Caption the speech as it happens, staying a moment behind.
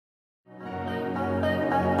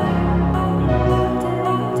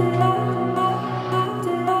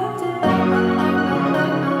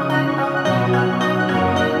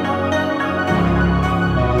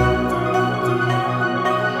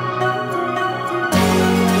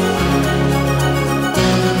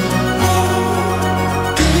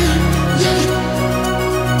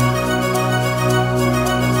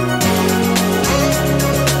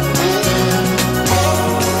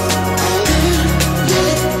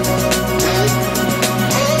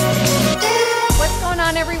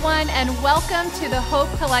welcome to the Hope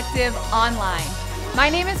Collective Online. My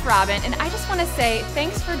name is Robin, and I just want to say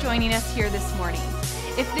thanks for joining us here this morning.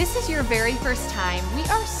 If this is your very first time, we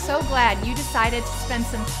are so glad you decided to spend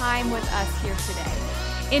some time with us here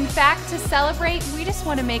today. In fact, to celebrate, we just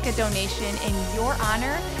want to make a donation in your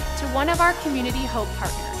honor to one of our Community Hope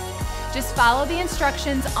partners. Just follow the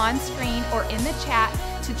instructions on screen or in the chat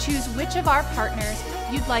to choose which of our partners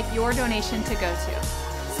you'd like your donation to go to.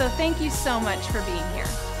 So thank you so much for being here.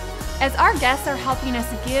 As our guests are helping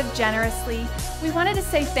us give generously, we wanted to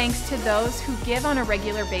say thanks to those who give on a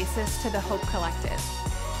regular basis to the Hope Collective.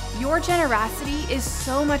 Your generosity is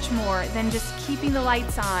so much more than just keeping the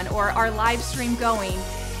lights on or our live stream going.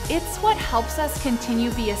 It's what helps us continue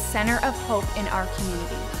to be a center of hope in our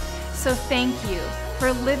community. So thank you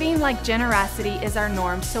for living like generosity is our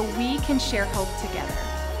norm so we can share hope together.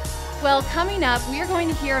 Well, coming up, we are going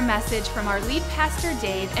to hear a message from our lead pastor,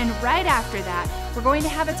 Dave, and right after that, we're going to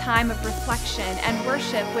have a time of reflection and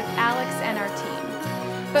worship with Alex and our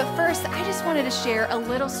team. But first, I just wanted to share a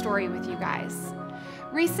little story with you guys.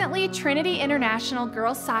 Recently, Trinity International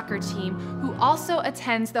girls soccer team, who also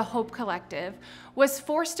attends the Hope Collective, was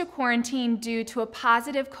forced to quarantine due to a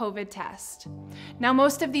positive COVID test. Now,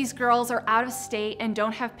 most of these girls are out of state and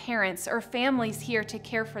don't have parents or families here to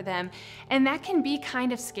care for them, and that can be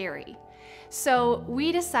kind of scary. So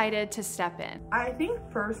we decided to step in. I think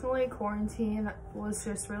personally, quarantine was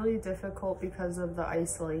just really difficult because of the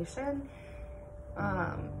isolation.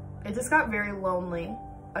 It just got very lonely.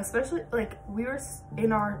 Especially, like, we were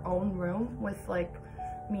in our own room with, like,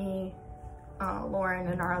 me, Lauren,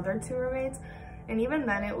 and our other two roommates. And even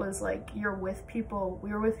then, it was, like, you're with people.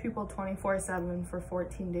 We were with people 24/7 for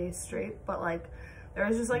 14 days straight. But, like, there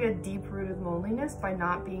was just, like, a deep-rooted loneliness by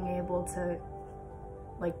not being able to,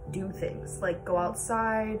 like, do things. Like, go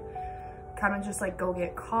outside, kind of just, like, go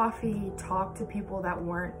get coffee, talk to people that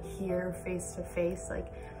weren't here face-to-face. Like,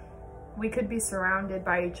 we could be surrounded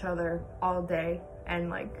by each other all day. And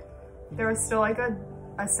like, there was still like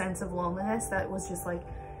a sense of loneliness that was just like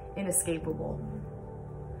inescapable.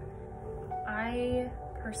 I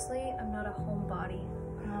personally am not a homebody,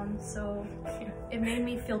 so it made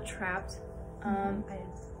me feel trapped. I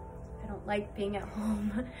don't like being at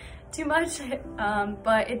home too much,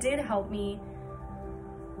 but it did help me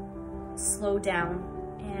slow down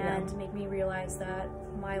and make me realize that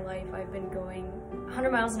my life, I've been going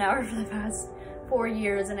 100 miles an hour for the past 4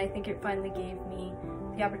 years, and I think it finally gave me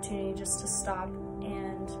the opportunity just to stop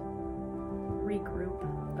and regroup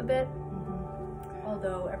a bit,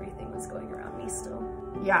 although everything was going around me still.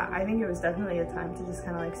 Yeah, I think it was definitely a time to just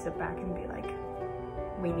kind of like sit back and be like,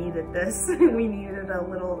 we needed this. We needed a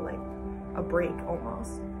little, like, a break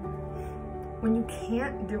almost. When you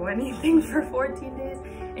can't do anything for 14 days,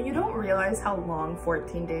 and you don't realize how long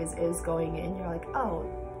 14 days is going in, you're like, oh,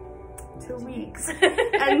 2 weeks.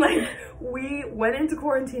 And like, we went into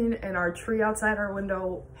quarantine and our tree outside our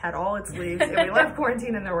window had all its leaves, and we left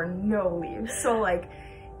quarantine and there were no leaves. So like,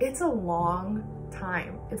 it's a long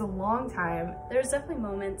time. It's a long time. There's definitely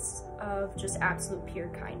moments of just absolute pure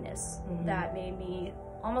kindness that made me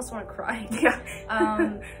almost want to cry.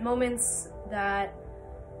 Yeah. Moments that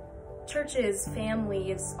churches,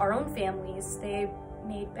 families, our own families, they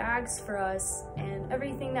made bags for us, and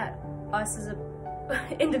everything that us as a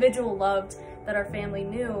individual loved that our family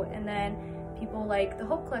knew, and then people like the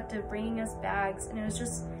Hope Collective bringing us bags, and it was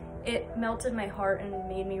just, it melted my heart and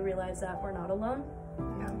made me realize that we're not alone,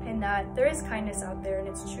 and that there is kindness out there, and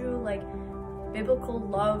it's true, like, biblical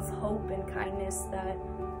love, hope, and kindness that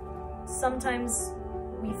sometimes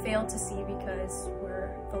we fail to see because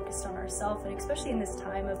we're focused on ourselves, and especially in this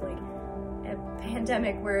time of like a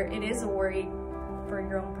pandemic where it is a worry for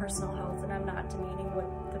your own personal health, and I'm not demeaning what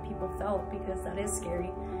the people felt because that is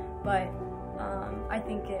scary, but I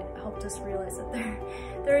think it helped us realize that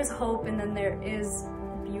there is hope, and then there is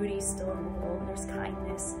beauty still in the world, and there's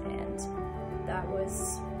kindness, and that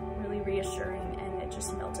was really reassuring, and it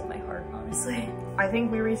just melted my heart, honestly. I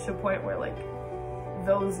think we reached a point where like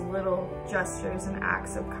those little gestures and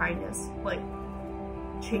acts of kindness like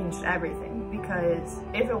changed everything, because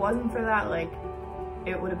if it wasn't for that, like,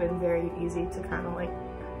 it would have been very easy to kind of like,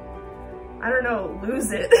 I don't know,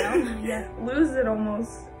 lose it. Yeah. Lose it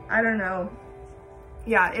almost. I don't know.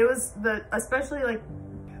 Yeah, it was especially like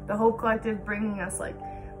the Hope Collective bringing us like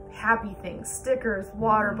happy things, stickers,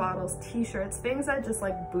 water bottles, t-shirts, things that just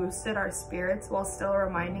like boosted our spirits while still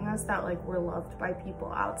reminding us that like we're loved by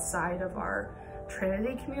people outside of our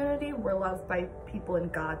Trinity community. We're loved by people in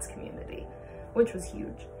God's community, which was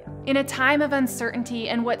huge. In a time of uncertainty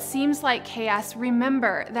and what seems like chaos,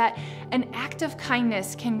 remember that an act of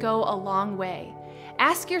kindness can go a long way.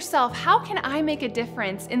 Ask yourself, how can I make a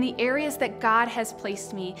difference in the areas that God has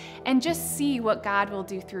placed me, and just see what God will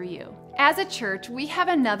do through you. As a church, we have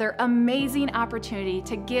another amazing opportunity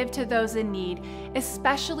to give to those in need,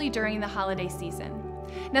 especially during the holiday season.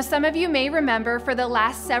 Now, some of you may remember for the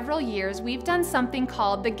last several years, we've done something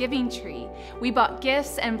called the Giving Tree. We bought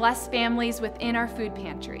gifts and blessed families within our food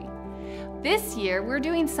pantry. This year, we're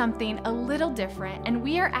doing something a little different, and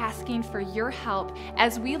we are asking for your help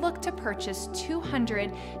as we look to purchase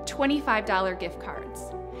 200 $25 gift cards.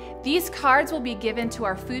 These cards will be given to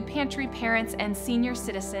our food pantry parents and senior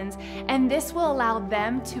citizens, and this will allow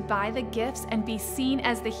them to buy the gifts and be seen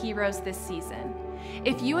as the heroes this season.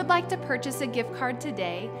 If you would like to purchase a gift card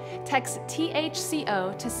today, text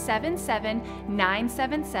THCO to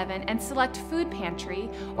 77977 and select Food Pantry,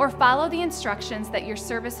 or follow the instructions that your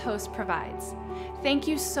service host provides. Thank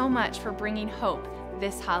you so much for bringing hope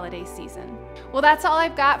this holiday season. Well, that's all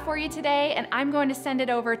I've got for you today, and I'm going to send it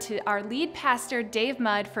over to our lead pastor, Dave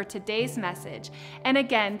Mudd, for today's message. And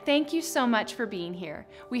again, thank you so much for being here.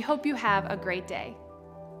 We hope you have a great day.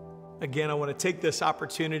 Again, I want to take this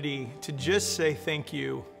opportunity to just say thank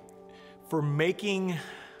you for making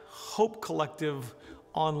Hope Collective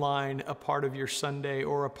Online a part of your Sunday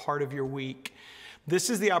or a part of your week. This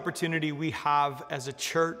is the opportunity we have as a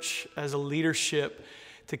church, as a leadership,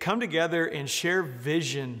 to come together and share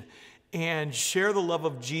vision and share the love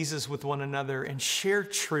of Jesus with one another and share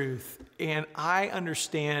truth. And I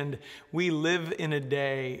understand we live in a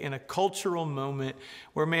day, in a cultural moment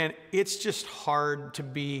where, man, it's just hard to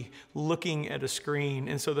be looking at a screen.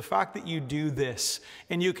 And so the fact that you do this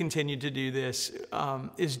and you continue to do this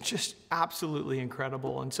is just absolutely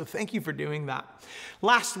incredible. And so thank you for doing that.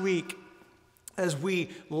 Last week, as we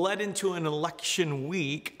led into an election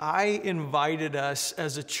week, I invited us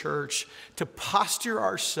as a church to posture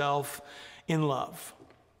ourselves in love.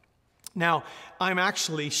 Now, I'm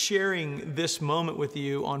actually sharing this moment with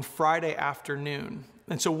you on Friday afternoon.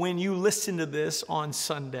 And so when you listen to this on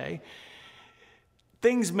Sunday,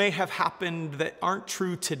 things may have happened that aren't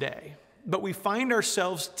true today. But we find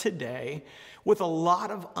ourselves today with a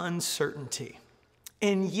lot of uncertainty.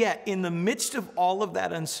 And yet, in the midst of all of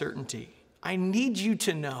that uncertainty, I need you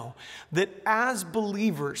to know that as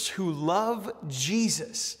believers who love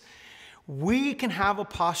Jesus, we can have a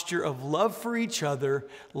posture of love for each other,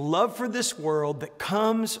 love for this world that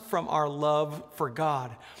comes from our love for God.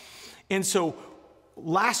 And so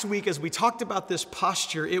last week, as we talked about this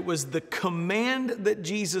posture, it was the command that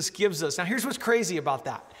Jesus gives us. Now, here's what's crazy about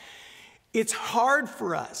that. It's hard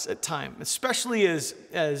for us at times, especially as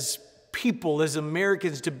people, as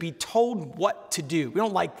Americans, to be told what to do. We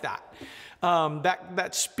don't like that.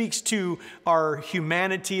 That speaks to our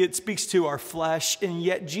humanity, it speaks to our flesh, and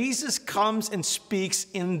yet Jesus comes and speaks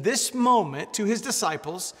in this moment to his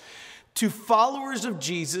disciples, to followers of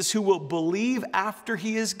Jesus who will believe after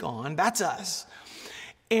he is gone. That's us.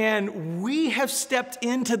 And we have stepped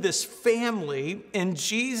into this family, and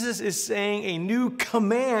Jesus is saying, a new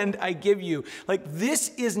command I give you. Like,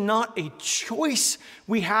 this is not a choice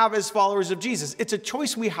we have as followers of Jesus. It's a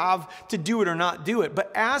choice we have to do it or not do it. But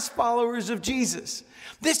as followers of Jesus,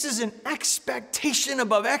 this is an expectation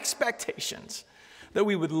above expectations, that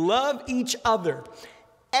we would love each other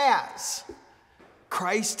as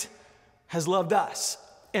Christ has loved us.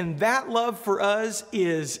 And that love for us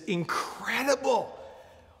is incredible.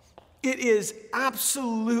 It is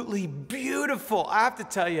absolutely beautiful. I have to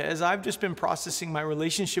tell you, as I've just been processing my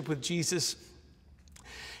relationship with Jesus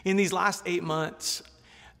in these last 8 months,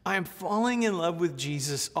 I am falling in love with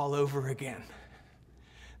Jesus all over again.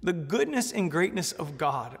 The goodness and greatness of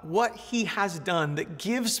God, what he has done that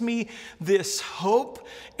gives me this hope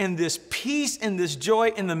and this peace and this joy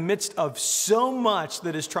in the midst of so much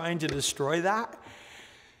that is trying to destroy that.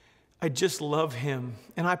 I just love him.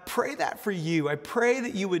 And I pray that for you. I pray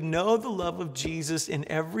that you would know the love of Jesus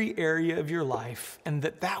in every area of your life, and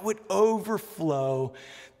that would overflow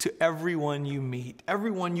to everyone you meet,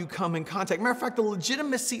 everyone you come in contact. Matter of fact, the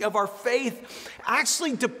legitimacy of our faith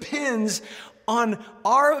actually depends on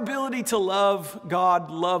our ability to love God,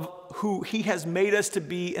 love who he has made us to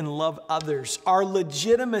be, and love others. Our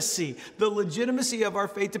legitimacy, the legitimacy of our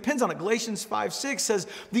faith depends on it. Galatians 5:6 says,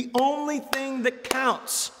 the only thing that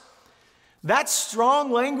counts. That's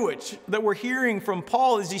strong language that we're hearing from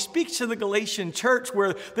Paul as he speaks to the Galatian church,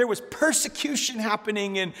 where there was persecution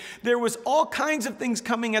happening and there was all kinds of things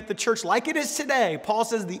coming at the church like it is today. Paul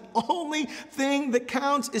says the only thing that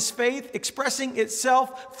counts is faith expressing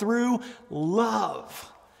itself through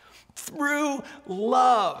love. through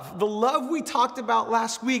love. The love we talked about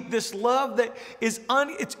last week, this love that is,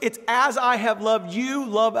 it's as I have loved you,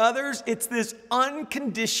 love others. It's this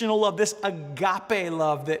unconditional love, this agape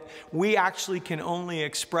love that we actually can only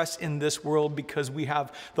express in this world because we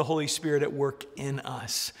have the Holy Spirit at work in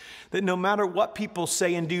us. That no matter what people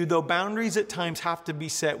say and do, though boundaries at times have to be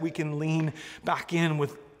set, we can lean back in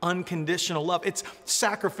with unconditional love. It's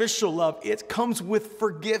sacrificial love. It comes with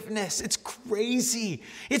forgiveness. It's crazy.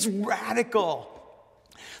 It's radical.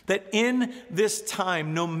 That in this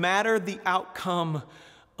time, no matter the outcome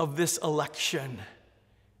of this election,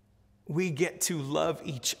 we get to love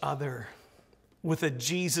each other with a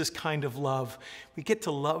Jesus kind of love. We get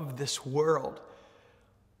to love this world.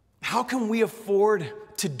 How can we afford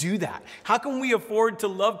to do that? How can we afford to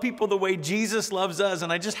love people the way Jesus loves us?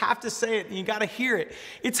 And I just have to say it, and you got to hear it.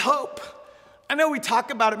 It's hope. I know we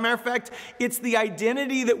talk about it. Matter of fact, it's the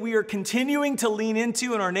identity that we are continuing to lean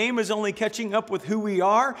into, and our name is only catching up with who we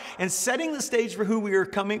are and setting the stage for who we are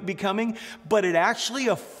becoming. But it actually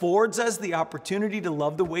affords us the opportunity to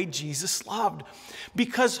love the way Jesus loved.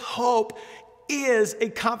 Because hope is a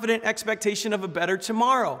confident expectation of a better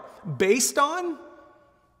tomorrow based on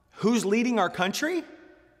who's leading our country?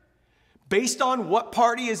 Based on what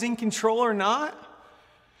party is in control or not?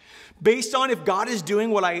 Based on if God is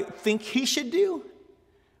doing what I think he should do?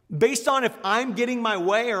 Based on if I'm getting my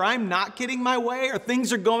way or I'm not getting my way, or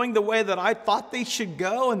things are going the way that I thought they should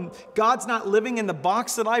go and God's not living in the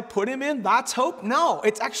box that I put him in? That's hope? No,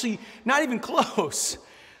 it's actually not even close.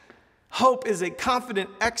 Hope is a confident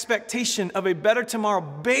expectation of a better tomorrow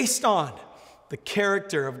based on the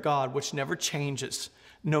character of God, which never changes,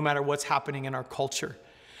 no matter what's happening in our culture.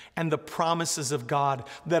 And the promises of God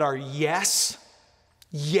that are yes,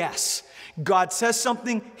 yes. God says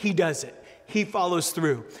something, he does it. He follows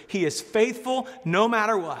through. He is faithful no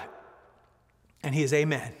matter what. And he is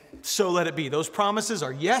amen. So let it be. Those promises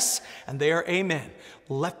are yes, and they are amen.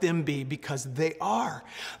 Let them be, because they are.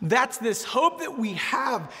 That's this hope that we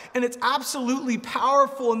have, and it's absolutely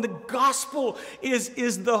powerful. And the gospel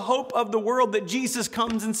is the hope of the world, that Jesus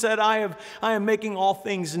comes and said, I am making all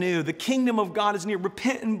things new. The kingdom of God is near.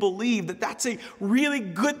 Repent and believe. That's a really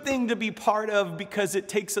good thing to be part of, because it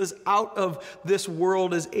takes us out of this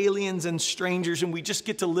world as aliens and strangers, and we just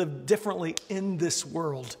get to live differently in this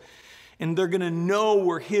world. And they're going to know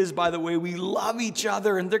we're his by the way we love each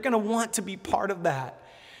other. And they're going to want to be part of that,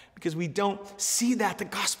 because we don't see that. The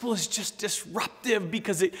gospel is just disruptive,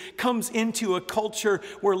 because it comes into a culture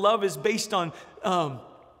where love is based on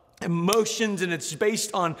emotions, and it's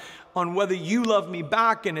based on whether you love me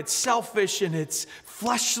back, and it's selfish, and it's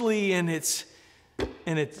fleshly, and it's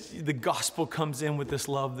the gospel comes in with this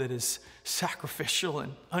love that is sacrificial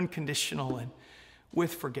and unconditional and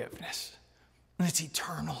with forgiveness. And it's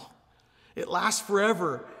eternal. It lasts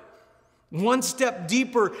forever. One step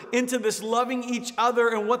deeper into this loving each other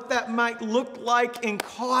and what that might look like and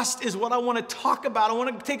cost is what I want to talk about. I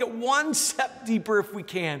want to take it one step deeper if we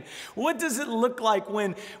can. What does it look like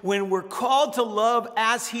when we're called to love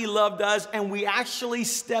as he loved us, and we actually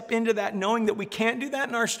step into that knowing that we can't do that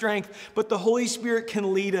in our strength, but the Holy Spirit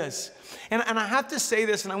can lead us? And I have to say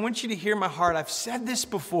this, and I want you to hear my heart. I've said this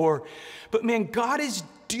before, but man, God is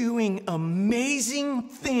doing amazing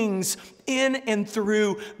things in and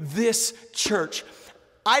through this church.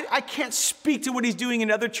 I can't speak to what he's doing in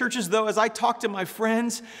other churches, though. As I talk to my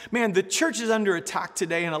friends, man, the church is under attack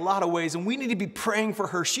today in a lot of ways, and we need to be praying for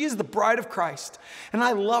her. She is the bride of Christ, and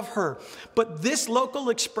I love her. But this local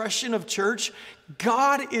expression of church,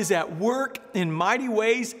 God is at work in mighty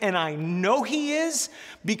ways, and I know he is,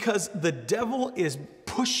 because the devil is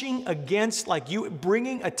pushing against, like you,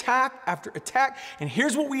 bringing attack after attack. And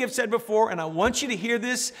here's what we have said before, and I want you to hear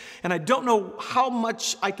this, and I don't know how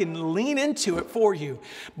much I can lean into it for you,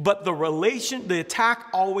 but the attack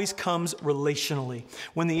always comes relationally.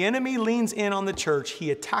 When the enemy leans in on the church,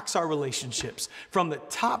 he attacks our relationships from the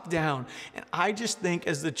top down. And I just think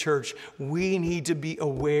as the church, we need to be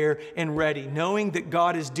aware and ready, knowing that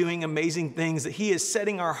God is doing amazing things, that he is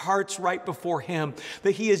setting our hearts right before him,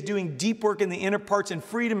 that he is doing deep work in the inner parts, and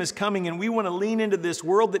freedom is coming. And we want to lean into this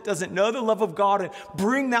world that doesn't know the love of God and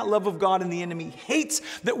bring that love of God, and the enemy hates,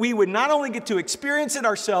 that we would not only get to experience it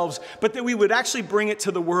ourselves, but that we would actually bring it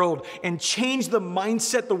to the world and change the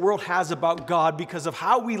mindset the world has about God because of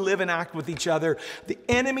how we live and act with each other. The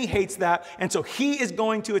enemy hates that, and so he is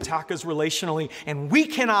going to attack us relationally, and we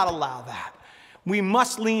cannot allow that. We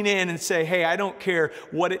must lean in and say, hey, I don't care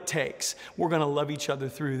what it takes. We're going to love each other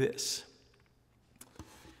through this.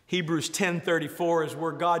 Hebrews 10:34 is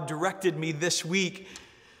where God directed me this week.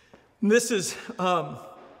 This is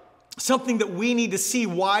something that we need to see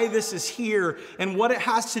why this is here and what it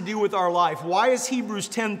has to do with our life. Why is Hebrews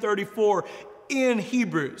 10:34 in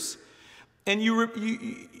Hebrews? And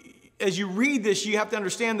as you read this, you have to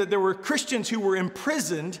understand that there were Christians who were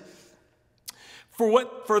imprisoned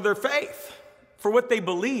for their faith, for what they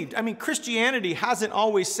believed. I mean, Christianity hasn't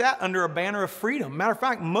always sat under a banner of freedom. Matter of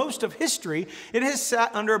fact, most of history, it has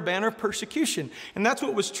sat under a banner of persecution. And that's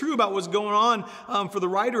what was true about what's going on for the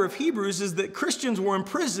writer of Hebrews, is that Christians were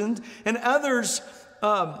imprisoned, and others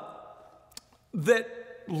that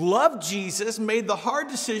loved Jesus made the hard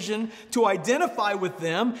decision to identify with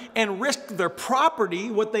them and risk their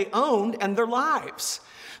property, what they owned, and their lives.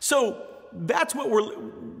 So that's what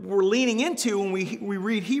we're leaning into when we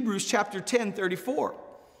read Hebrews chapter 10:34.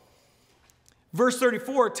 Verse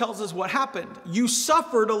 34 tells us what happened. You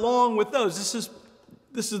suffered along with those.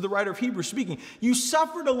 This is the writer of Hebrews speaking. You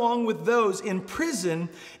suffered along with those in prison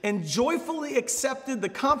and joyfully accepted the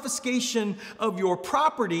confiscation of your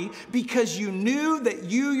property because you knew that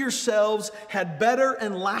you yourselves had better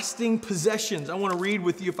and lasting possessions. I want to read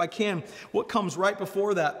with you, if I can, what comes right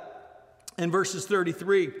before that in verses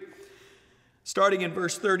 33. Starting in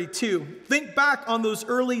verse 32, think back on those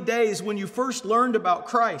early days when you first learned about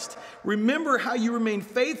Christ. Remember how you remained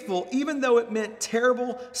faithful even though it meant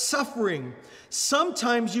terrible suffering.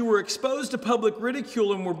 Sometimes you were exposed to public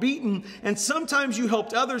ridicule and were beaten, and sometimes you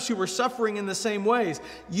helped others who were suffering in the same ways.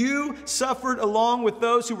 You suffered along with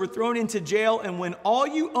those who were thrown into jail, and when all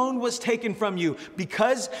you owned was taken from you,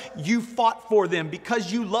 because you fought for them,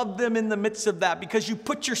 because you loved them in the midst of that, because you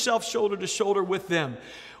put yourself shoulder to shoulder with them.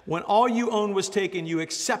 When all you owned was taken, you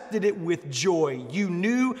accepted it with joy. You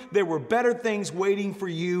knew there were better things waiting for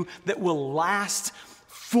you that will last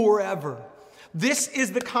forever. This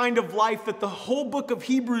is the kind of life that the whole book of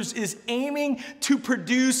Hebrews is aiming to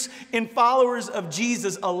produce in followers of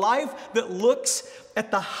Jesus. A life that looks at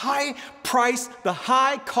the high price, the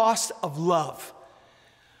high cost of love.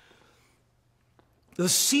 The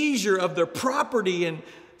seizure of their property, and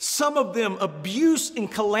some of them abuse and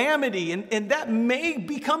calamity, and that may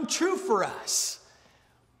become true for us.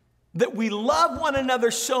 That we love one another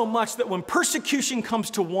so much that when persecution comes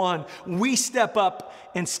to one, we step up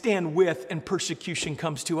and stand with, and persecution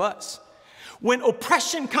comes to us. When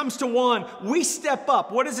oppression comes to one, we step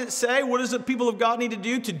up. What does it say? What does the people of God need to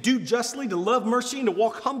do? To do justly, to love mercy, and to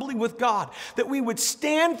walk humbly with God. That we would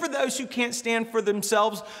stand for those who can't stand for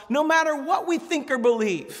themselves, no matter what we think or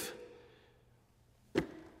believe.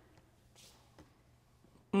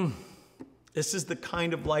 This is the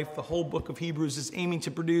kind of life the whole book of Hebrews is aiming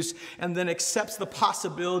to produce, and then accepts the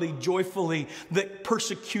possibility joyfully that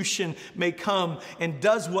persecution may come and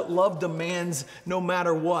does what love demands no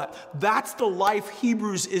matter what. That's the life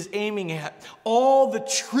Hebrews is aiming at. All the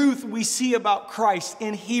truth we see about Christ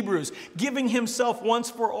in Hebrews, giving himself once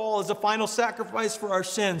for all as a final sacrifice for our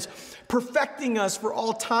sins, perfecting us for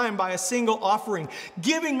all time by a single offering,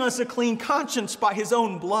 giving us a clean conscience by his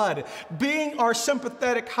own blood, being our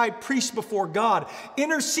sympathetic high priest before God,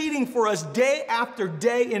 interceding for us day after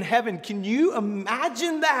day in heaven. Can you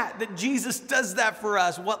imagine that Jesus does that for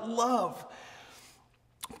us? What love.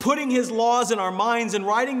 Putting his laws in our minds and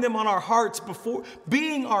writing them on our hearts, before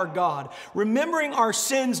being our God, remembering our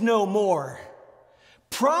sins no more,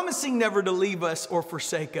 promising never to leave us or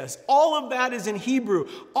forsake us. All of that is in Hebrew.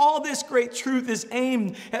 All this great truth is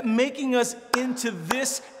aimed at making us into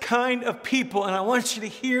this kind of people. And I want you to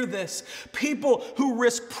hear this. People who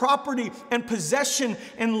risk property and possession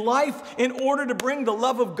and life in order to bring the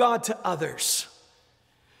love of God to others.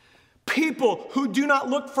 People who do not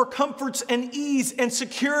look for comforts and ease and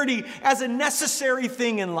security as a necessary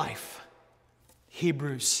thing in life.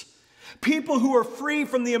 Hebrews. People who are free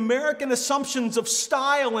from the American assumptions of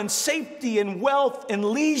style and safety and wealth and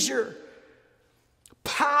leisure,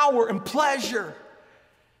 power and pleasure.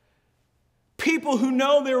 People who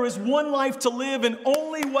know there is one life to live, and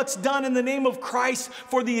only what's done in the name of Christ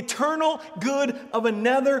for the eternal good of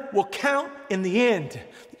another will count in the end.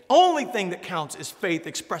 The only thing that counts is faith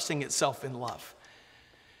expressing itself in love.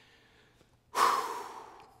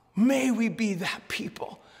 May we be that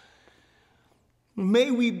people.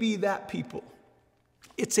 May we be that people.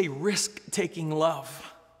 It's a risk-taking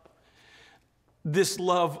love. This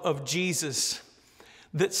love of Jesus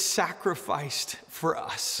that sacrificed for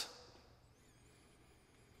us.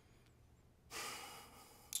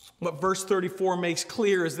 What verse 34 makes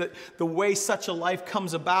clear is that the way such a life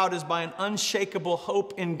comes about is by an unshakable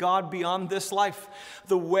hope in God beyond this life.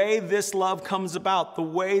 The way this love comes about, the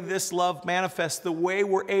way this love manifests, the way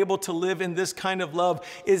we're able to live in this kind of love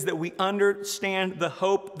is that we understand the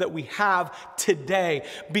hope that we have today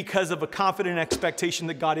because of a confident expectation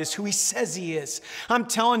that God is who He says He is. I'm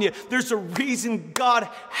telling you, there's a reason God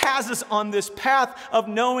has us on this path of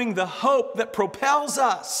knowing the hope that propels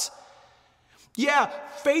us. Yeah,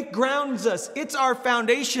 faith grounds us. It's our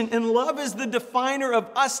foundation, and love is the definer of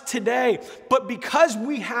us today. But because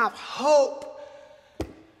we have hope,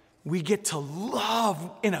 we get to love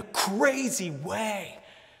in a crazy way.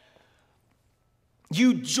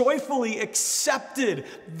 You joyfully accepted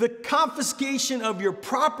the confiscation of your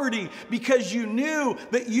property because you knew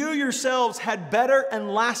that you yourselves had better and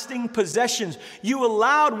lasting possessions. You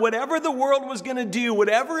allowed whatever the world was going to do,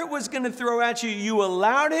 whatever it was going to throw at you, you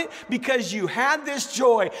allowed it because you had this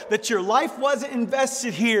joy that your life wasn't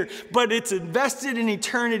invested here, but it's invested in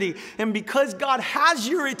eternity. And because God has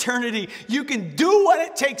your eternity, you can do what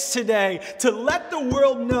it takes today to let the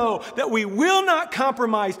world know that we will not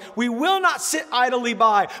compromise, we will not sit idly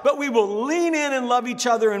by, but we will lean in and love each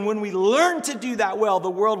other. And when we learn to do that well,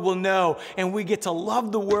 the world will know, and we get to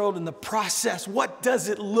love the world in the process. What does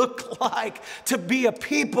it look like to be a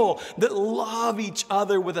people that love each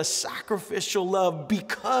other with a sacrificial love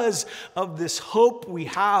because of this hope we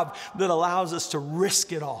have that allows us to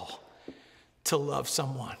risk it all to love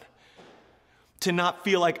someone? To not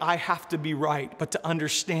feel like I have to be right, but to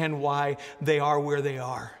understand why they are where they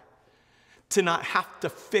are. To not have to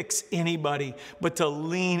fix anybody, but to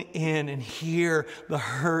lean in and hear the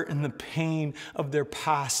hurt and the pain of their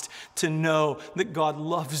past. To know that God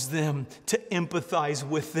loves them, to empathize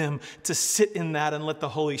with them, to sit in that and let the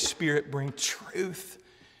Holy Spirit bring truth.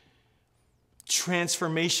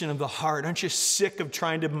 Transformation of the heart. Aren't you sick of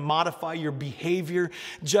trying to modify your behavior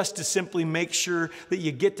just to simply make sure that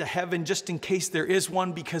you get to heaven just in case there is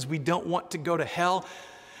one, because we don't want to go to hell?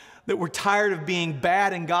 That we're tired of being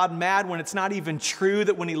bad and God mad when it's not even true,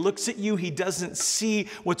 that when He looks at you, He doesn't see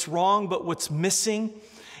what's wrong but what's missing,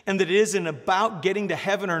 and that it isn't about getting to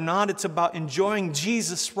heaven or not, it's about enjoying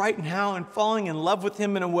Jesus right now and falling in love with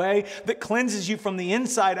Him in a way that cleanses you from the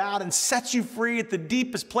inside out and sets you free at the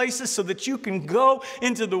deepest places so that you can go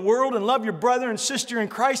into the world and love your brother and sister in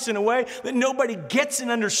Christ in a way that nobody gets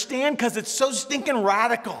and understands because it's so stinking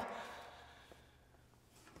radical.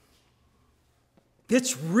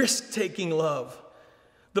 It's risk-taking love.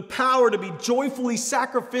 The power to be joyfully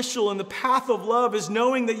sacrificial in the path of love is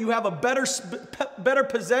knowing that you have a better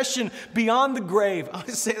possession beyond the grave. I'll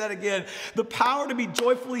say that again. The power to be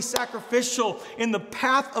joyfully sacrificial in the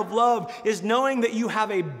path of love is knowing that you have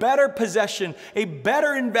a better possession, a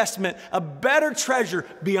better investment, a better treasure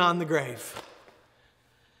beyond the grave.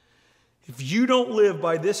 If you don't live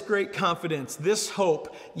by this great confidence, this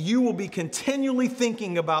hope, you will be continually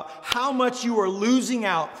thinking about how much you are losing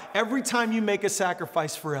out every time you make a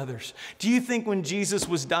sacrifice for others. Do you think when Jesus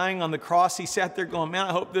was dying on the cross, He sat there going, man,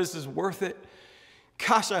 I hope this is worth it.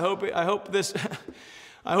 Gosh, I hope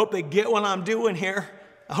they get what I'm doing here.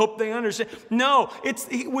 I hope they understand. No, it's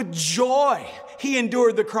with joy He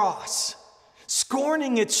endured the cross,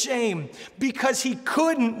 scorning its shame, because He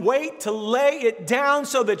couldn't wait to lay it down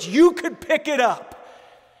so that you could pick it up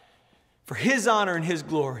for His honor and His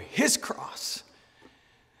glory, His cross.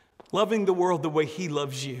 Loving the world the way He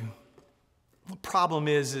loves you. The problem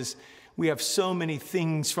is we have so many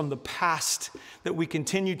things from the past that we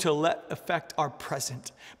continue to let affect our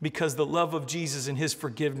present because the love of Jesus and His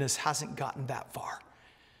forgiveness hasn't gotten that far.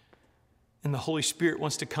 And the Holy Spirit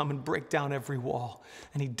wants to come and break down every wall.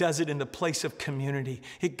 And He does it in the place of community.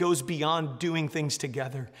 It goes beyond doing things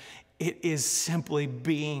together. It is simply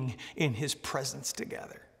being in His presence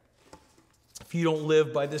together. If you don't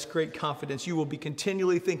live by this great confidence, you will be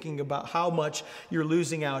continually thinking about how much you're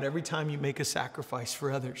losing out every time you make a sacrifice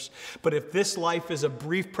for others. But if this life is a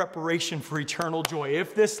brief preparation for eternal joy,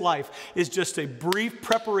 if this life is just a brief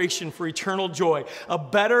preparation for eternal joy, a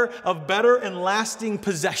better and lasting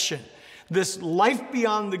possession, this life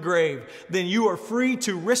beyond the grave, then you are free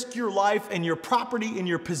to risk your life and your property and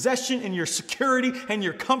your possession and your security and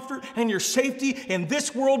your comfort and your safety in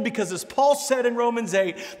this world, because as Paul said in Romans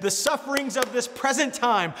 8, the sufferings of this present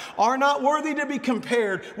time are not worthy to be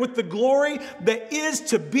compared with the glory that is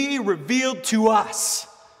to be revealed to us,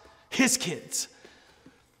 His kids.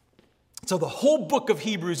 So the whole book of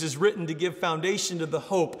Hebrews is written to give foundation to the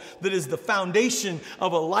hope that is the foundation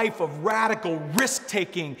of a life of radical,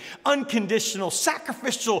 risk-taking, unconditional,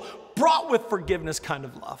 sacrificial, brought with forgiveness kind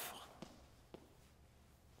of love.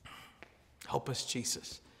 Help us,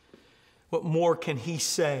 Jesus. What more can he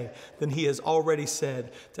say than he has already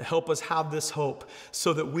said to help us have this hope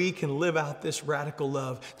so that we can live out this radical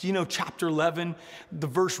love? Do you know chapter 11, the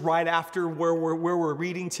verse right after where we're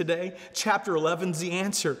reading today? Chapter 11 is the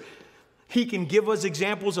answer. He can give us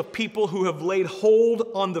examples of people who have laid hold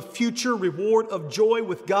on the future reward of joy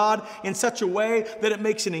with God in such a way that it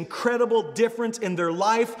makes an incredible difference in their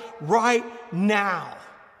life right now.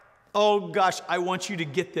 Oh gosh, I want you to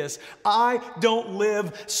get this. I don't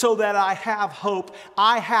live so that I have hope.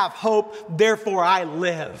 I have hope, therefore I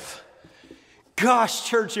live. Gosh,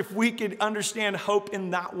 church, if we could understand hope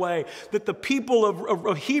in that way, that the people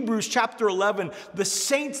of Hebrews chapter 11, the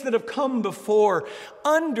saints that have come before,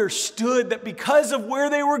 understood that because of where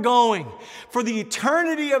they were going, for the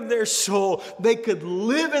eternity of their soul, they could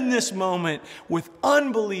live in this moment with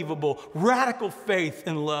unbelievable, radical faith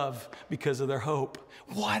and love because of their hope.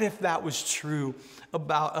 What if that was true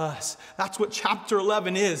about us? That's what chapter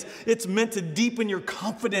 11 is. It's meant to deepen your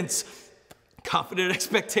confident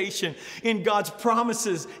expectation in God's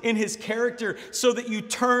promises, in his character, so that you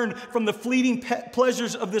turn from the fleeting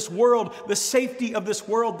pleasures of this world, the safety of this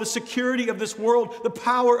world, the security of this world, the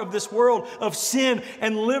power of this world, of sin,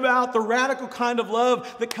 and live out the radical kind of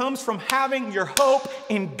love that comes from having your hope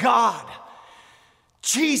in God.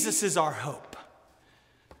 Jesus is our hope.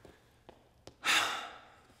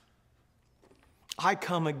 I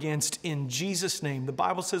come against, in Jesus' name. The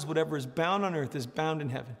Bible says whatever is bound on earth is bound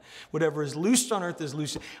in heaven. Whatever is loosed on earth is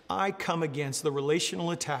loosed. I come against the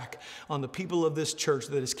relational attack on the people of this church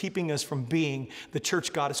that is keeping us from being the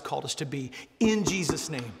church God has called us to be. In Jesus'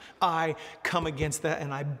 name, I come against that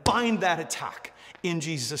and I bind that attack. In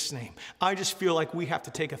Jesus' name. I just feel like we have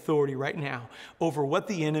to take authority right now over what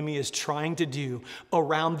the enemy is trying to do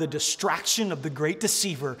around the distraction of the great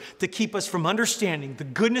deceiver to keep us from understanding the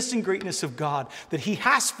goodness and greatness of God that he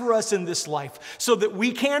has for us in this life so that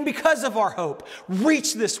we can, because of our hope,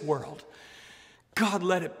 reach this world. God,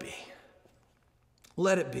 let it be.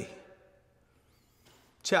 Let it be.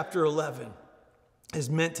 Chapter 11 is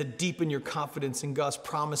meant to deepen your confidence in God's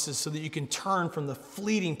promises so that you can turn from the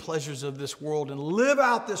fleeting pleasures of this world and live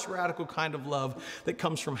out this radical kind of love that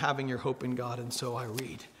comes from having your hope in God. And so I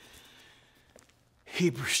read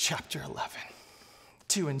Hebrews chapter 11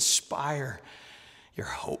 to inspire your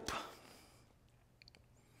hope,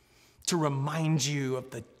 to remind you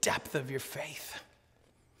of the depth of your faith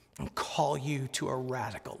and call you to a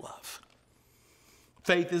radical love.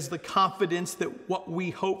 Faith is the confidence that what we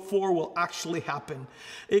hope for will actually happen.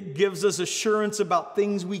 It gives us assurance about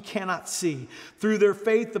things we cannot see. Through their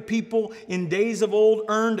faith, the people in days of old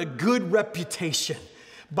earned a good reputation.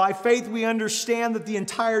 By faith, we understand that the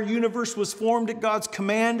entire universe was formed at God's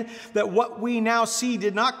command, that what we now see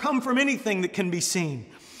did not come from anything that can be seen.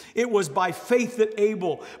 It was by faith that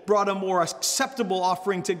Abel brought a more acceptable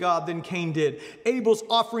offering to God than Cain did. Abel's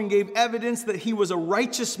offering gave evidence that he was a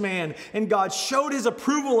righteous man, and God showed his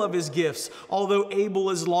approval of his gifts. Although Abel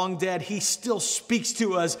is long dead, he still speaks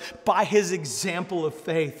to us by his example of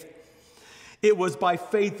faith. It was by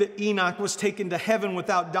faith that Enoch was taken to heaven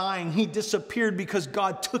without dying. He disappeared because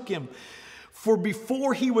God took him. For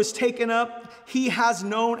before he was taken up, he was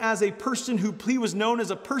known as a person who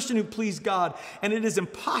pleased God, and it is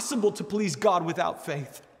impossible to please God without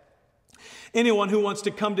faith. Anyone who wants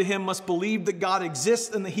to come to him must believe that God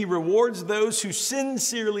exists and that he rewards those who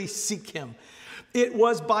sincerely seek him. It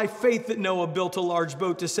was by faith that Noah built a large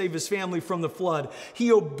boat to save his family from the flood.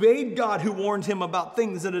 He obeyed God who warned him about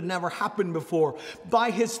things that had never happened before.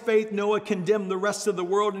 By his faith, Noah condemned the rest of the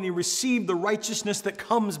world, and he received the righteousness that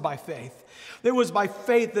comes by faith. It was by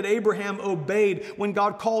faith that Abraham obeyed when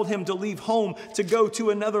God called him to leave home to go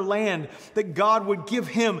to another land that God would give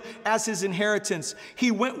him as his inheritance.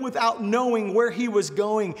 He went without knowing where he was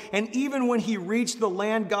going, and even when he reached the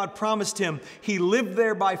land God promised him, he lived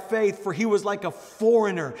there by faith, for he was like a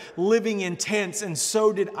foreigner living in tents, and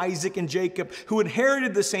so did Isaac and Jacob, who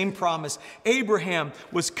inherited the same promise. Abraham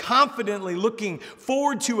was confidently looking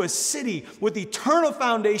forward to a city with eternal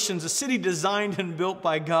foundations, a city designed and built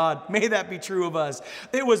by God. May that be true of us.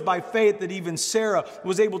 It was by faith that even Sarah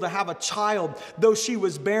was able to have a child. Though she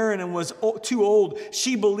was barren and was too old,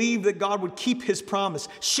 she believed that God would keep his promise.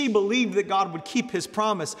 She believed that God would keep his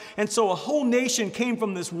promise. And so a whole nation came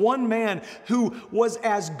from this one man who was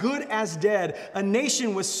as good as dead. A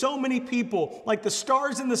nation with so many people, like the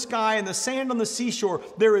stars in the sky and the sand on the seashore.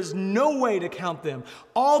 There is no way to count them.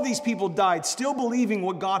 All these people died still believing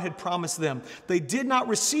what God had promised them. They did not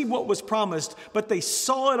receive what was promised, but they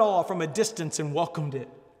saw it all from a distance and welcomed it.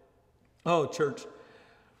 Oh, church.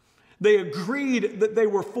 They agreed that they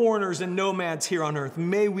were foreigners and nomads here on earth.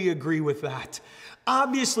 May we agree with that.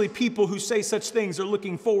 Obviously, people who say such things are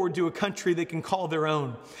looking forward to a country they can call their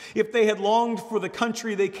own. If they had longed for the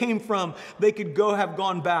country they came from, they could have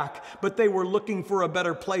gone back, but they were looking for a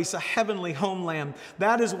better place, a heavenly homeland.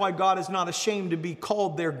 That is why God is not ashamed to be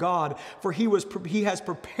called their God, for he has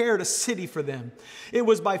prepared a city for them. It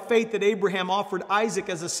was by faith that Abraham offered Isaac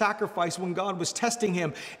as a sacrifice when God was testing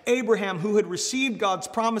him. Abraham, who had received God's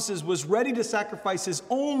promises, was ready to sacrifice his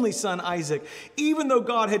only son Isaac, even though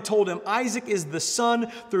God had told him, Isaac is the son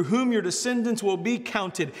through whom your descendants will be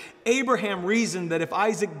counted. Abraham reasoned that if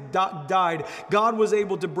Isaac died, God was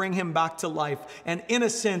able to bring him back to life. And in a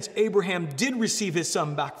sense, Abraham did receive his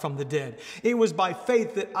son back from the dead. It was by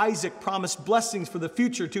faith that Isaac promised blessings for the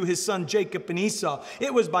future to his son Jacob and Esau.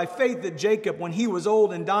 It was by faith that Jacob, when he was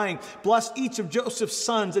old and dying, blessed each of Joseph's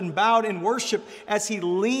sons and bowed in worship as he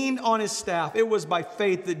leaned on his staff. It was by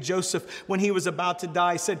faith that Joseph, when he was about to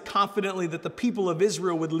die, said confidently that the people of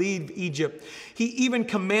Israel would leave Egypt. He even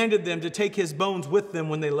commanded them to take his bones with them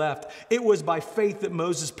when they left. It was by faith that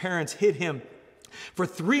Moses' parents hid him for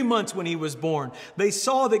 3 months when he was born. They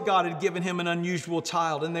saw that God had given him an unusual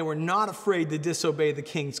child, and they were not afraid to disobey the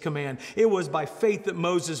king's command. It was by faith that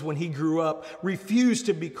Moses, when he grew up, refused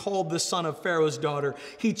to be called the son of Pharaoh's daughter.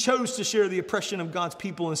 He chose to share the oppression of God's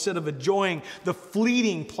people instead of enjoying the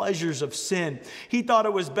fleeting pleasures of sin. He thought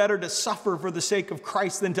it was better to suffer for the sake of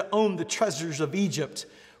Christ than to own the treasures of Egypt.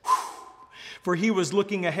 For he was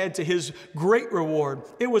looking ahead to his great reward.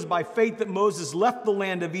 It was by faith that Moses left the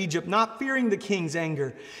land of Egypt, not fearing the king's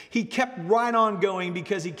anger. He kept right on going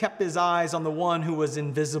because he kept his eyes on the one who was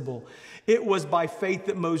invisible. It was by faith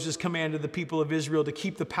that Moses commanded the people of Israel to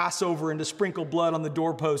keep the Passover and to sprinkle blood on the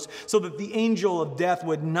doorposts so that the angel of death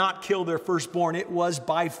would not kill their firstborn. It was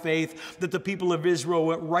by faith that the people of Israel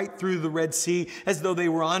went right through the Red Sea as though they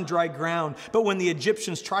were on dry ground. But when the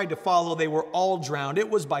Egyptians tried to follow, they were all drowned.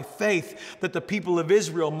 It was by faith that the people of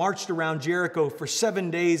Israel marched around Jericho for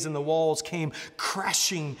 7 days and the walls came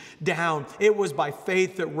crashing down. It was by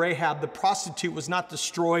faith that Rahab, the prostitute, was not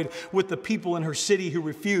destroyed with the people in her city who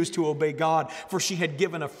refused to obey God, for she had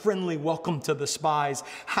given a friendly welcome to the spies.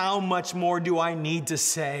 How much more do I need to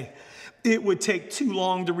say? It would take too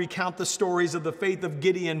long to recount the stories of the faith of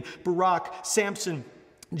Gideon, Barak, Samson,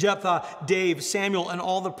 Jephthah, Dave, Samuel, and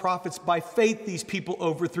all the prophets. By faith, these people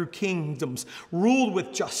overthrew kingdoms, ruled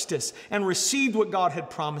with justice, and received what God had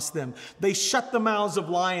promised them. They shut the mouths of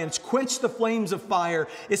lions, quenched the flames of fire,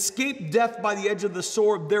 escaped death by the edge of the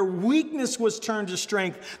sword. Their weakness was turned to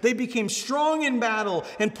strength. They became strong in battle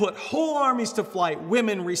and put whole armies to flight.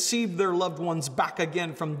 Women received their loved ones back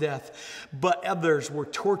again from death. But others were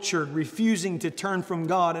tortured, refusing to turn from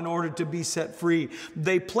God in order to be set free.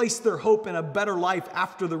 They placed their hope in a better life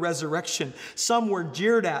after the resurrection. Some were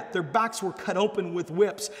jeered at. Their backs were cut open with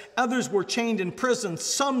whips. Others were chained in prison.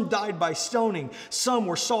 Some died by stoning. Some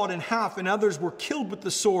were sawed in half, and others were killed with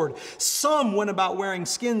the sword. Some went about wearing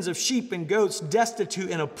skins of sheep and goats,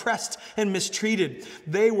 destitute and oppressed and mistreated.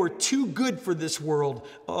 They were too good for this world.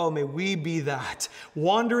 Oh, may we be that.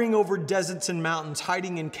 Wandering over deserts and mountains,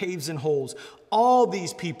 hiding in caves and holes. All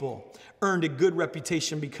these people earned a good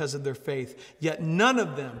reputation because of their faith, yet none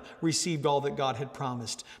of them received all that God had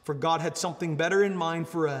promised. For God had something better in mind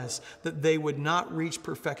for us, that they would not reach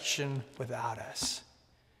perfection without us.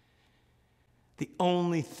 The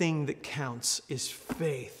only thing that counts is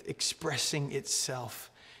faith expressing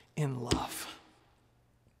itself in love.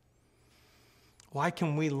 Why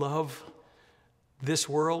can we love this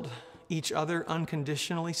world, each other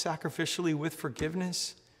unconditionally, sacrificially, with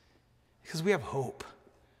forgiveness? Because we have hope.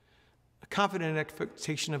 Confident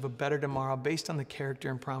expectation of a better tomorrow based on the character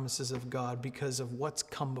and promises of God because of what's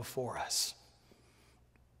come before us.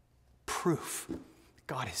 Proof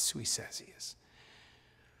God is who he says he is.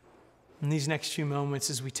 In these next few moments,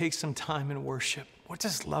 as we take some time in worship, what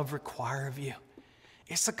does love require of you?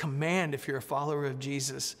 It's a command, if you're a follower of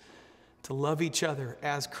Jesus, to love each other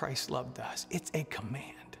as Christ loved us. It's a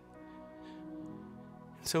command.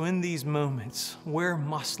 So in these moments, where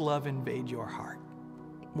must love invade your heart?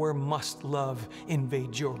 Where must love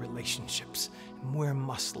invade your relationships? And where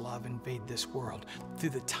must love invade this world?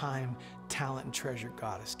 Through the time, talent, and treasure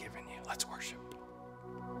God has given you. Let's worship.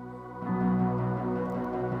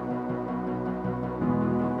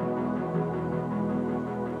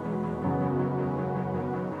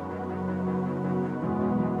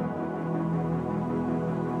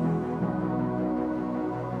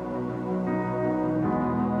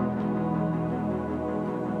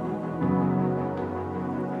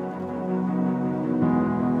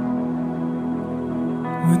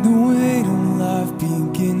 When the weight of life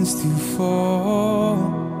begins to fall,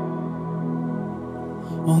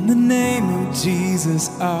 On the name of Jesus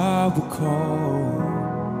I will call,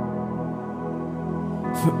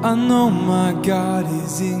 for I know my God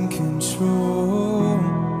is in control,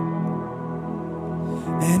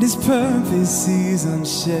 and His purpose is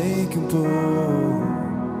unshakable.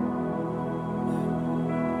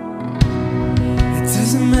 It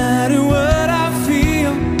doesn't matter what I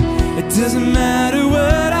feel, it doesn't matter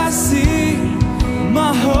what I see,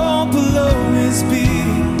 my hope will always be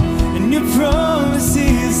in your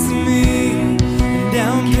promises to me. And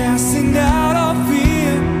I'm casting out all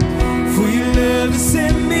fear, for your love has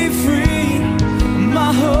set me free.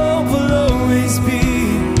 My hope will always be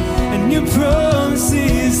in your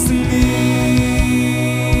promises to me.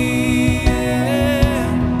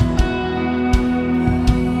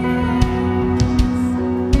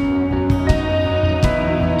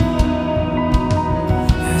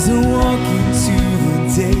 As I walk into the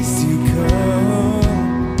days to come,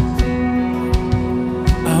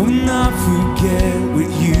 I will not forget what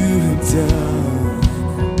you have done,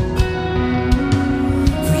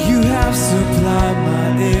 for you have supplied my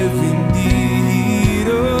every need,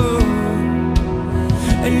 oh,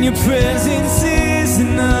 and your presence is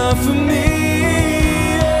enough for me.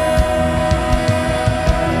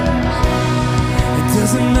 It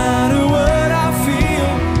doesn't matter what I feel,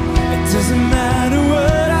 it doesn't matter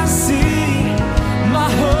what I see, my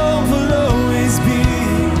hope will always be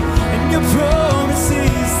in your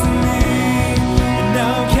promises to me. And now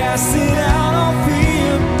I'm casting out all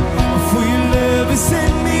fear, for your love has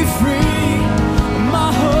set me free. And my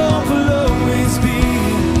hope will always be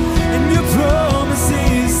in your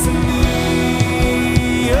promises to me.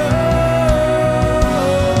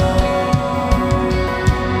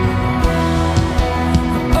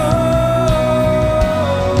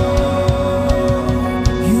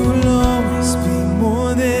 You will always be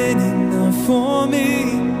more than enough for me.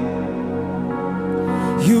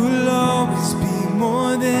 You will always be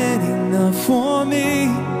more than enough for me.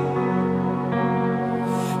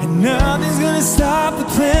 And nothing's gonna stop the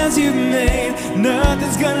plans you've made,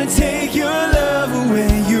 nothing's gonna take your love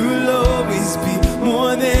away. You will always be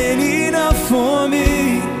more than enough for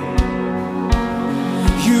me.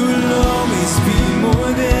 You will always be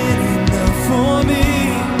more than enough for me.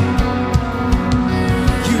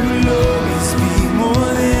 You will always be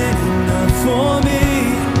more than enough for me.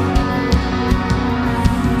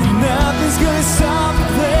 And nothing's gonna stop the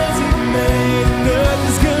plans you've made,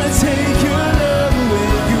 nothing's gonna take your love away.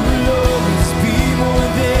 You will always be more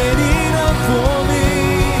than enough for me.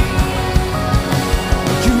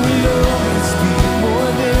 You will always be more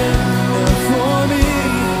than enough for me.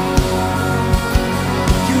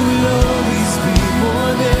 You will always be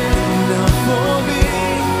more than enough for me.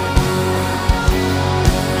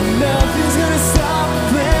 And nothing's gonna stop the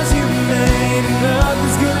plans you've made, and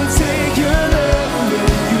nothing's gonna take your love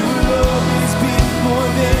away. You will always be more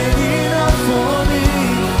than enough for me.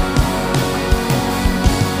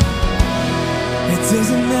 It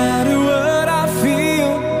doesn't matter what I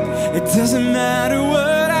feel, it doesn't matter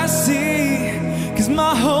what I see, 'cause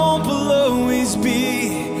my hope will always be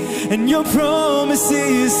in your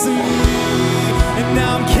promises to me. And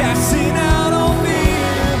now I'm casting out all fear,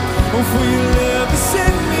 oh, for your love has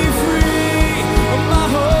set me free. Oh, my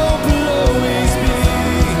hope will always be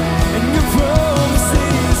in your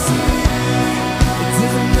promises to me. It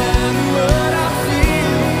doesn't matter what I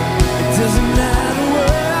feel, it doesn't matter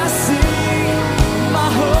what I see, my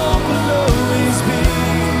hope will always be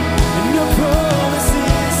in your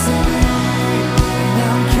promises to me. And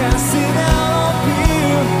now I'm casting out all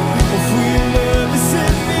fear, oh, for your love has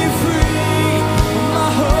set me free. My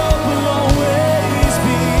hope will always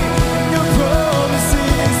be in your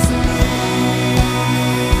promises to me.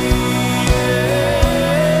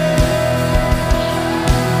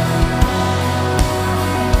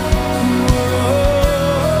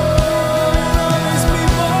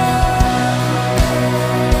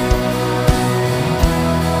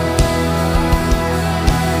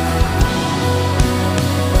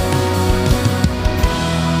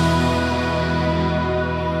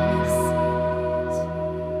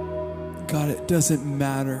 God, it doesn't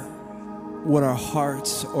matter what our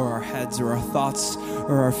hearts or our heads or our thoughts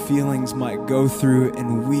or our feelings might go through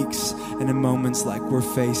in weeks and in moments like we're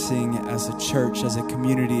facing as a church, as a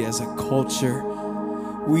community, as a culture.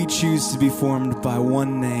 We choose to be formed by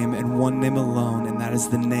one name and one name alone, and that is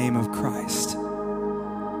the name of Christ.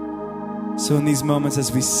 So in these moments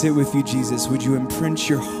as we sit with you, Jesus, would you imprint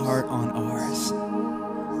your heart on ours?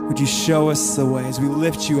 Would you show us the way as we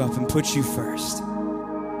lift you up and put you first?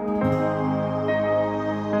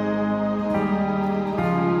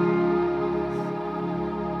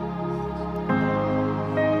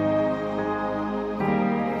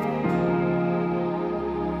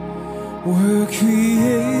 Were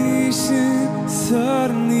creation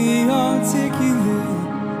suddenly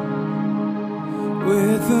articulate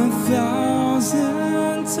with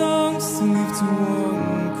 1,000 tongues to lift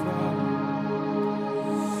one cry?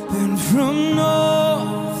 Then from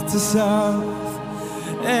north to south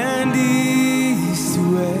and east to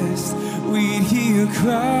west, we'd hear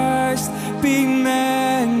Christ be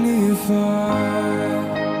magnified.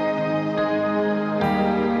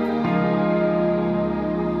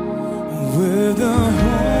 With the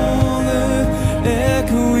whole earth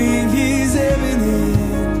echoing His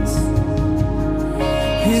eminence,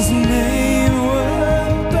 His name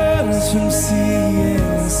were birds from sea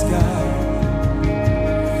and sky.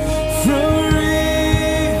 From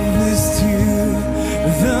rivers to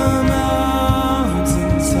the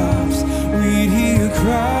mountain tops, we'd hear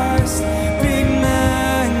Christ be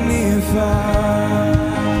magnified.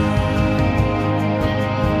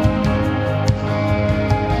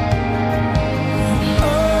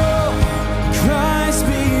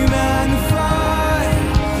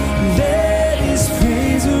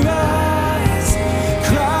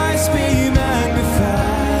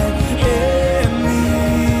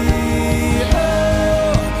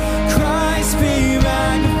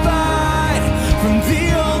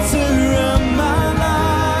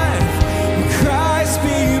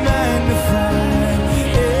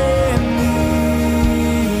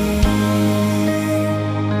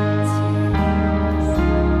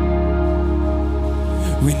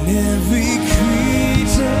 When every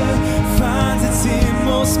creature finds its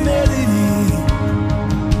inmost melody,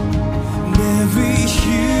 and every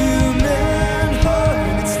human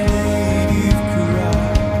heart its native cry,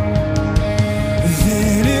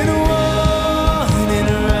 then in one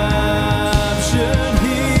enraptured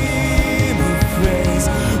hymn of praise,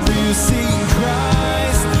 we'll sing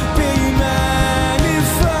Christ be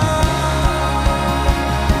magnified.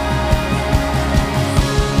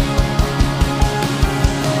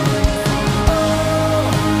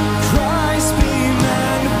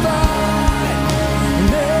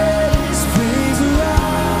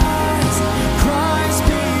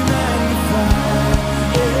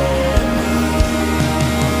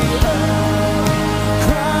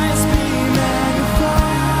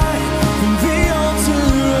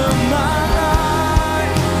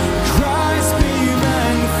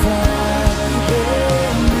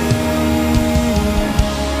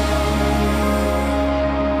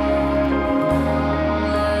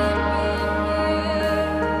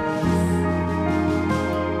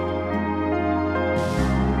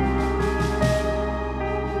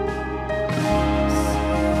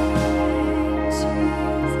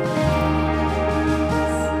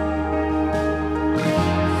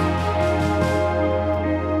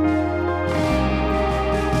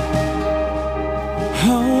 I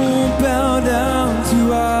won't bow down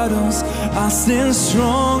to idols, I'll stand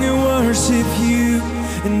strong and worship you.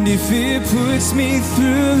 And if it puts me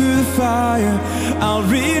through the fire, I'll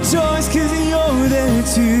rejoice 'cause you're there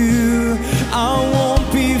too. I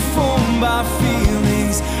won't be formed by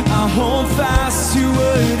feelings, I'll hold fast to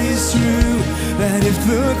what is true. That if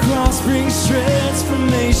the cross brings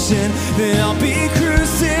transformation, then I'll be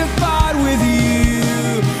crucified with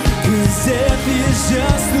you. 'Cause death is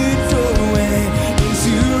just the doorway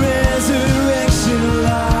into resurrection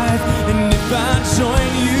life. And if I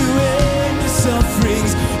join you in your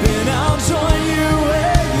sufferings, then I'll join you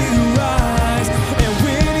where you rise. And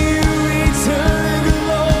when you return in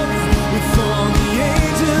glory with all the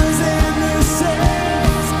angels and the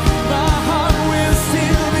saints, my heart will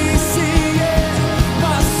still be singing,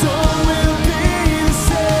 my soul will be the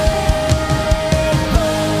same.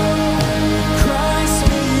 Oh, Christ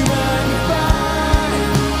be magnified.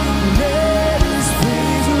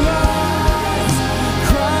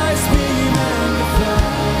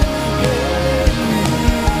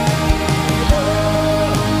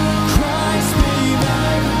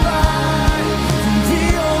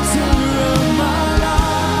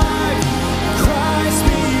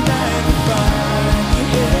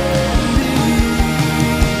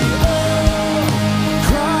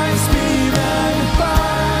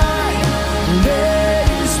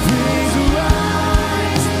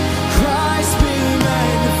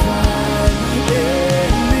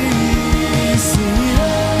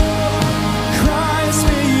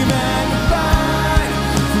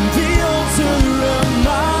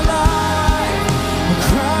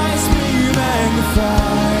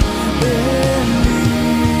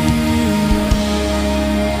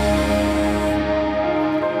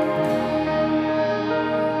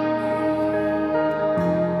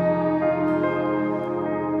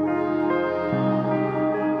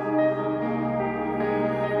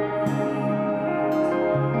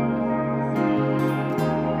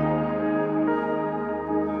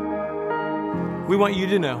 We want you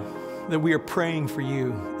to know that we are praying for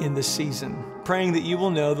you in this season, praying that you will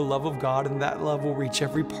know the love of God and that love will reach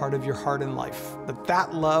every part of your heart and life,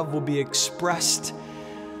 that love will be expressed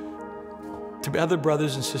to other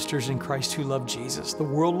brothers and sisters in Christ who love Jesus. The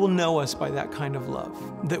world will know us by that kind of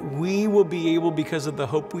love, that we will be able, because of the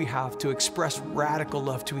hope we have, to express radical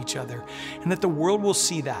love to each other, and that the world will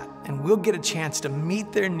see that, and we'll get a chance to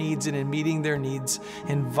meet their needs, and in meeting their needs,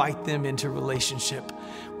 invite them into relationship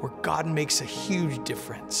where God makes a huge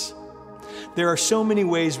difference. There are so many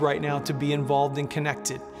ways right now to be involved and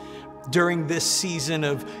connected. During this season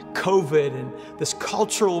of COVID and this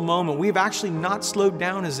cultural moment, we've actually not slowed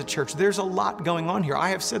down as a church. There's a lot going on here. I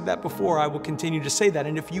have said that before. I will continue to say that.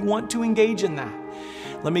 And if you want to engage in that,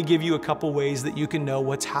 let me give you a couple ways that you can know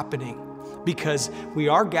what's happening, because we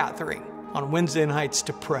are gathering on Wednesday nights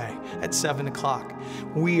to pray at 7 o'clock.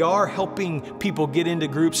 We are helping people get into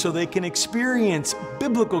groups so they can experience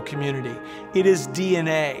biblical community. It is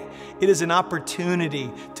DNA. It is an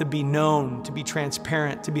opportunity to be known, to be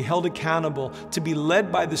transparent, to be held accountable, to be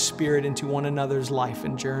led by the Spirit into one another's life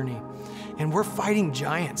and journey. And we're fighting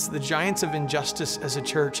giants, the giants of injustice as a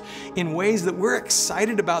church, in ways that we're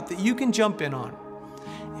excited about that you can jump in on.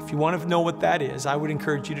 If you want to know what that is, I would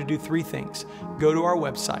encourage you to do 3 things. Go to our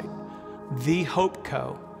website,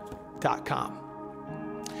 thehopeco.com.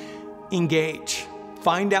 Engage.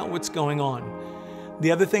 Find out what's going on.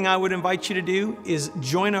 The other thing I would invite you to do is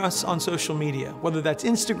join us on social media, whether that's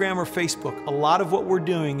Instagram or Facebook. A lot of what we're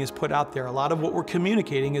doing is put out there. A lot of what we're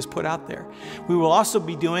communicating is put out there. We will also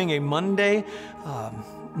be doing a Monday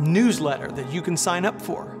newsletter that you can sign up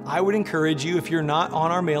for. I would encourage you, if you're not on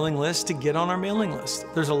our mailing list, to get on our mailing list.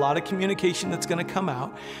 There's a lot of communication that's going to come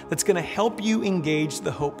out that's going to help you engage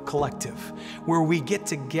the Hope Collective, where we get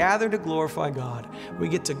to gather to glorify God, we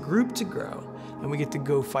get to group to grow, and we get to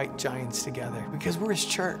go fight giants together, because we're His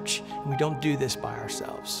church and we don't do this by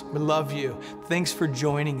ourselves. We love you. Thanks for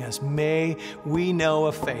joining us. May we know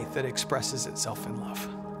a faith that expresses itself in love.